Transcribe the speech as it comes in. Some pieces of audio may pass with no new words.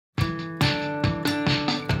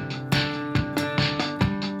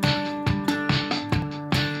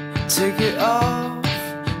Take it off,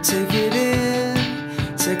 take it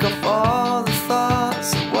in, take off all the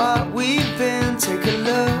thoughts of what we've been. Take a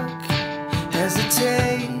look,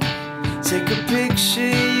 hesitate, take a picture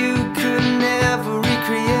you could never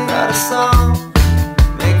recreate. Write a song,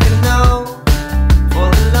 make a note for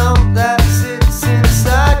the lump that sits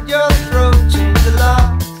inside your throat. Change the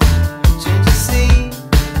locks, change the scene,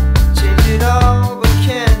 change it all, but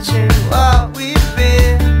can't change what we've been.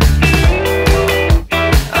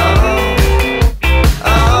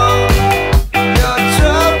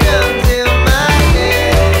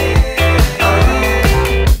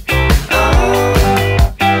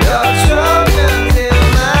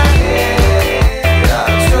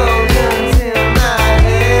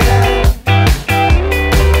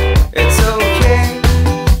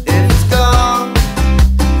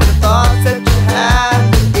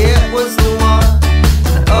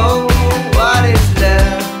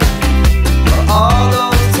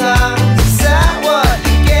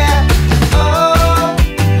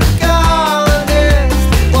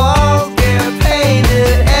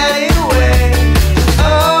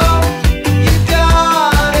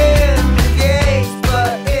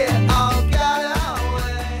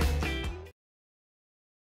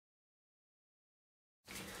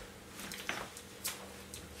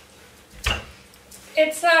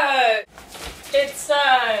 It's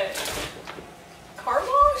a car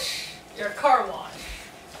wash? Your car wash.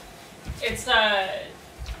 It's a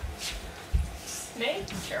snake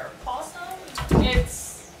or possum?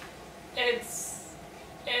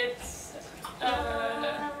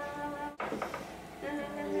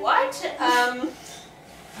 What?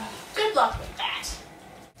 Good luck with that.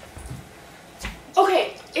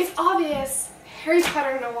 Okay, it's obvious. Harry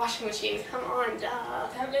Potter in a washing machine. Come on, duh.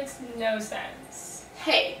 That makes no sense.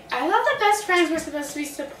 Hey, I thought that best friends were supposed to be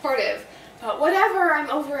supportive, but whatever, I'm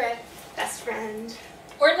over it. Best friend.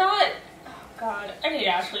 We're not. Oh god, I need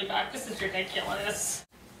Ashley back. This is ridiculous.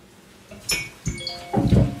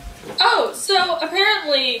 Oh, so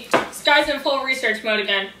apparently Skye's in full research mode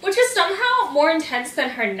again, which is somehow more intense than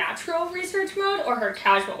her natural research mode or her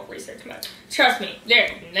casual research mode. Trust me, there's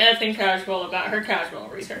nothing casual about her casual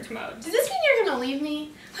research mode. Does this mean you're gonna leave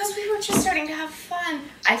me? Because we were just starting to have fun.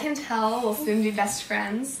 I can tell we'll soon be best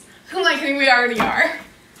friends. Who am I kidding? We already are.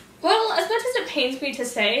 Well, as much as it pains me to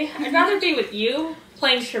say, I'd rather be with you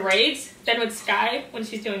playing charades than with Skye when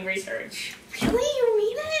she's doing research. Really? You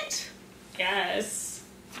mean it? Yes.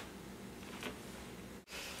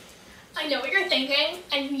 I know what you're thinking,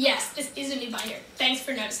 and yes, this is a new binder. Thanks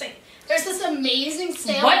for noticing. There's this amazing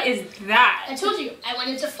sale. What is that? I told you, I went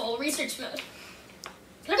into full research mode.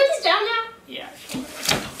 Can I put these down now? Yeah, sure.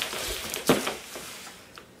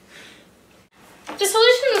 The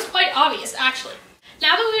solution was quite obvious, actually.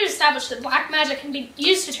 Now that we've established that black magic can be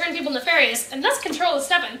used to turn people nefarious, and thus control the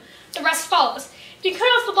seven, the rest follows. If you cut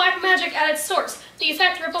off the black magic at its source, the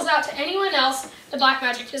effect ripples out to anyone else the black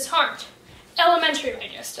magic is harmed. Elementary, my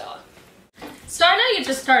dear Stella. So I know you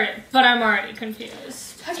just started, but I'm already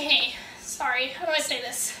confused. Okay, sorry, how do I say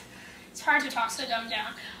this? It's hard to talk so dumbed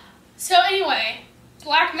down. So anyway,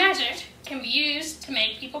 black magic can be used to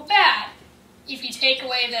make people bad. If you take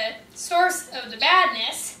away the source of the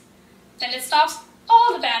badness, then it stops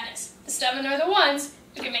all the badness. The seven are the ones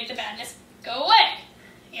who can make the badness go away.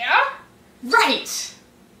 Yeah? Right!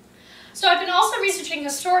 So I've been also researching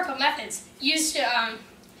historical methods used to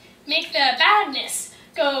make the badness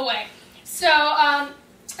go away. So,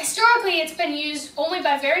 historically it's been used only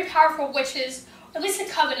by very powerful witches, or at least a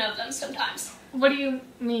coven of them sometimes. What do you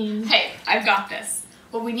mean? Hey, I've got this.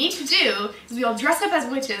 What we need to do is we all dress up as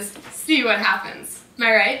witches, see what happens. Am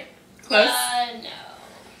I right? Close? No.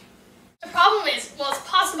 The problem is, while it's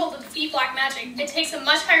possible to defeat black magic, it takes a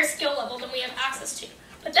much higher skill level than we have access to.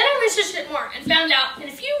 But then I researched it more and found out, in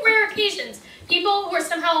a few rare occasions, people who are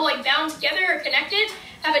somehow bound together or connected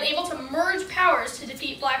have been able to merge powers to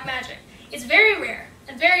defeat black magic. It's very rare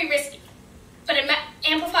and very risky, but it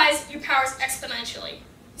amplifies your powers exponentially.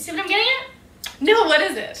 You see what I'm getting at? No, what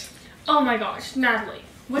is it? Oh my gosh, Natalie.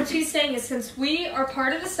 What she's saying is since we are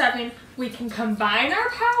part of the seven, we can combine our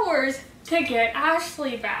powers to get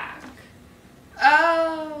Ashley back.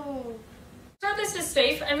 Oh. So this is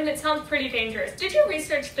safe? I mean, it sounds pretty dangerous. Did you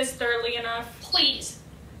research this thoroughly enough? Please.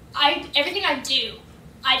 Everything I do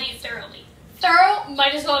thoroughly. Thorough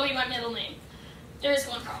might as well be my middle name. There is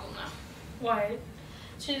one problem though. What?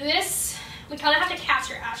 To this, we kind of have to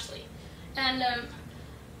capture Ashley. And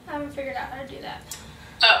I haven't figured out how to do that.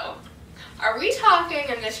 Oh. Are we talking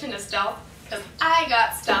a mission of stealth? Because I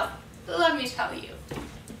got stealth. Let me tell you.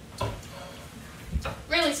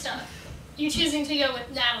 Really, Stella? You choosing to go with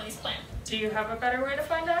Natalie's plan? Do you have a better way to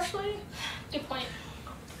find Ashley? Good point.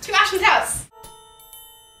 To to Ashley's house.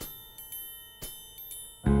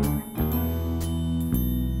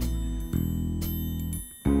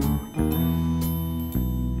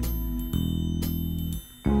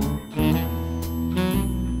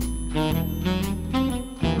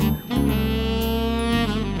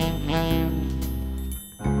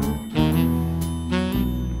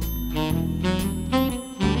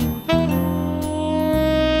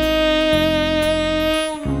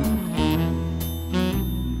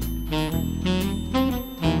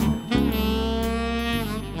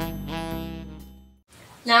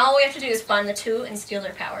 Now all we have to do is find the two and steal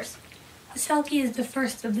their powers. The Selkie is the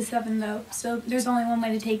first of the 7, though, so there's only one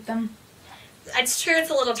way to take them. It's true it's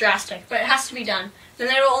a little drastic, but it has to be done. Then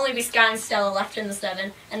there will only be Skye and Stella left in the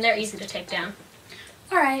 7, and they're easy to take down.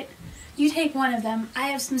 Alright, you take one of them. I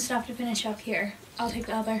have some stuff to finish up here. I'll take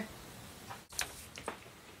the other.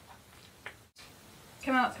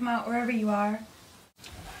 Come out, wherever you are.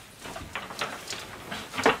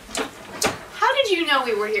 How did you know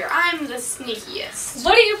we were here? I'm the sneakiest.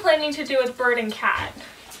 What are you planning to do with Bird and Cat?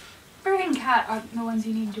 Bird and Cat aren't the ones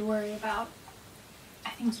you need to worry about. I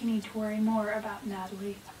think you need to worry more about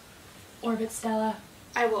Natalie. Orbit Stella.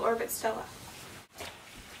 I will orbit Stella.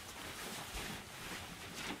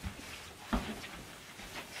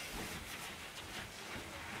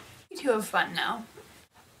 You two have fun now.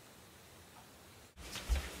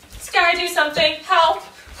 Skye, do something. Help.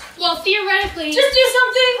 Well, theoretically... Just do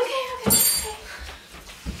something.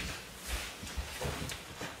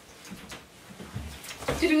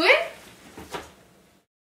 Did we win?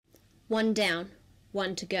 1 down,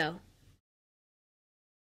 1 to go.